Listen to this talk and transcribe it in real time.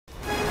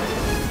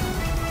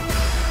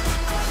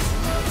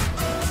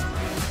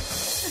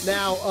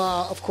Now,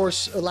 of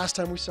course, last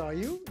time we saw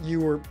you, you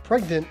were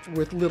pregnant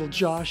with little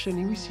Josh, and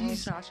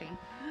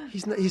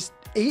he's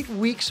 8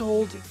 weeks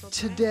old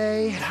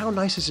today. How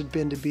nice has it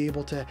been to be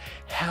able to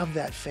have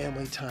that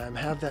family time,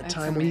 have that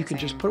time where you can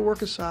just put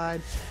work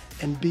aside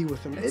and be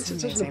with them? It's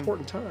such an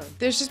important time.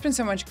 There's just been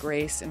so much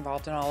grace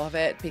involved in all of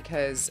it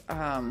because,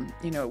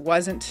 it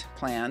wasn't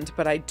planned,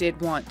 but I did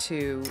want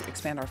to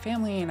expand our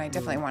family, and I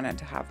definitely wanted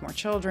to have more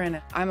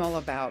children. I'm all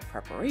about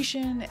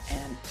preparation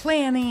and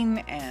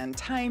planning and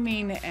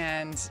timing,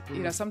 and,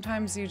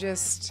 sometimes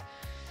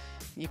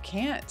you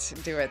can't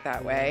do it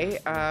that way,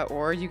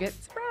 or you get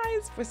surprised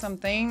with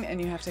something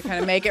and you have to kind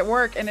of make it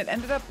work. And it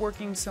ended up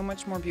working so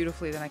much more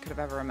beautifully than I could have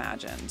ever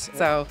imagined.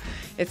 So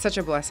it's such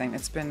a blessing.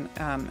 It's been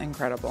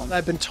incredible.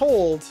 I've been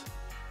told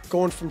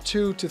going from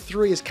 2 to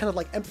 3 is kind of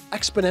like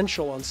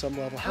exponential on some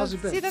level. How's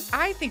it been? See,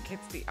 I think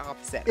it's the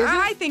opposite.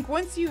 I think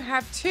once you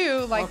have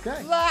 2,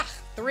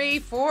 3,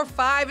 4,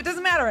 5, it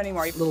doesn't matter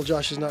anymore. Little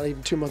Josh is not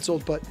even 2 months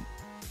old, but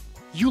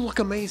you look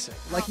amazing.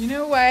 You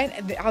know what?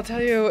 I'll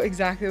tell you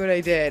exactly what I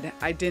did.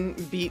 I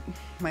didn't beat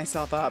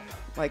myself up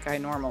like I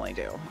normally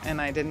do. And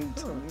I didn't,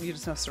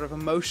 sort of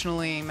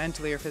emotionally,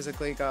 mentally, or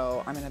physically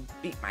go, I'm going to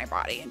beat my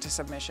body into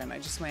submission. I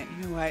just went,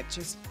 you know what?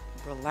 Just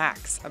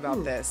relax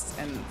about this.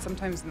 And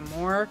sometimes the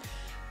more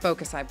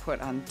focus I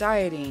put on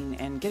dieting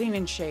and getting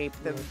in shape,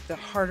 the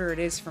harder it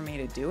is for me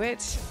to do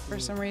it for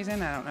some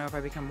reason. I don't know if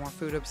I become more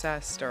food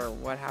obsessed or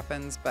what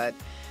happens, but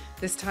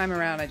this time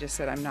around, I just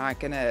said, I'm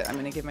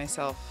gonna give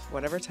myself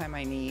whatever time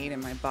I need,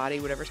 and my body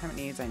whatever time it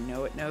needs. I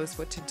know it knows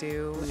what to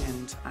do,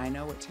 and I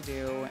know what to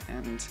do,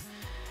 and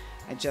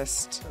I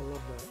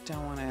love that.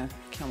 Don't want to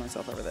kill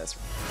myself over this.